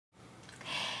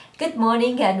Good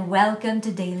morning and welcome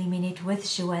to Daily Minute with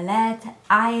Joëlette.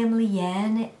 I am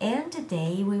Llyane and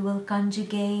today we will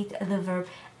conjugate the verb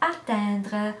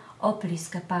atteindre au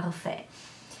plus-que-parfait.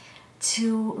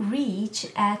 To reach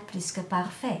at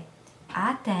plus-que-parfait.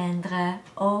 Atteindre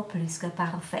au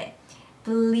plus-que-parfait.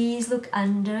 Please look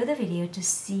under the video to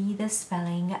see the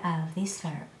spelling of this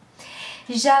verb.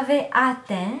 J'avais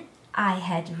atteint, I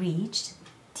had reached.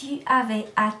 Tu avais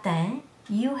atteint,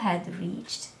 you had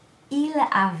reached. Il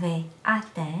avait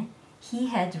atteint, he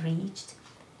had reached.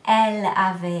 Elle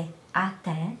avait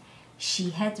atteint, she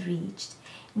had reached.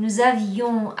 Nous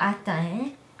avions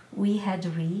atteint, we had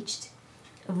reached.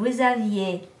 Vous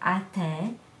aviez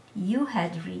atteint, you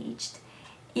had reached.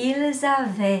 Ils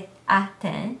avaient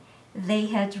atteint, they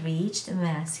had reached,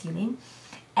 masculine.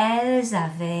 Elles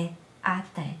avaient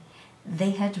atteint,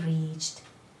 they had reached,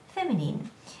 feminine.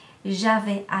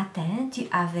 J'avais atteint, tu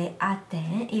avais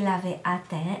atteint, il avait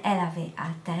atteint, elle avait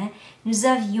atteint, nous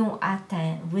avions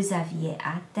atteint, vous aviez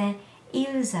atteint,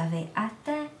 ils avaient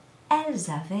atteint, elles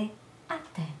avaient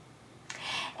atteint.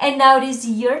 And now it is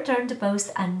your turn to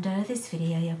post under this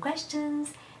video your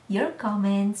questions, your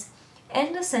comments,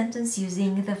 and a sentence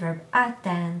using the verb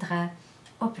atteindre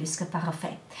au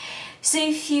plus-que-parfait. So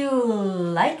if you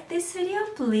like this video,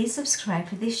 please subscribe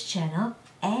to this channel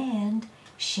and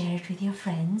share it with your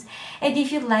friends. And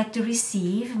if you'd like to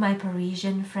receive my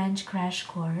Parisian French crash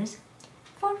course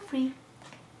for free,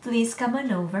 please come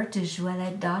on over to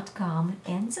joelette.com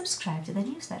and subscribe to the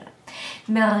newsletter.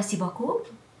 Merci beaucoup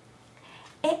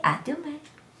et à demain!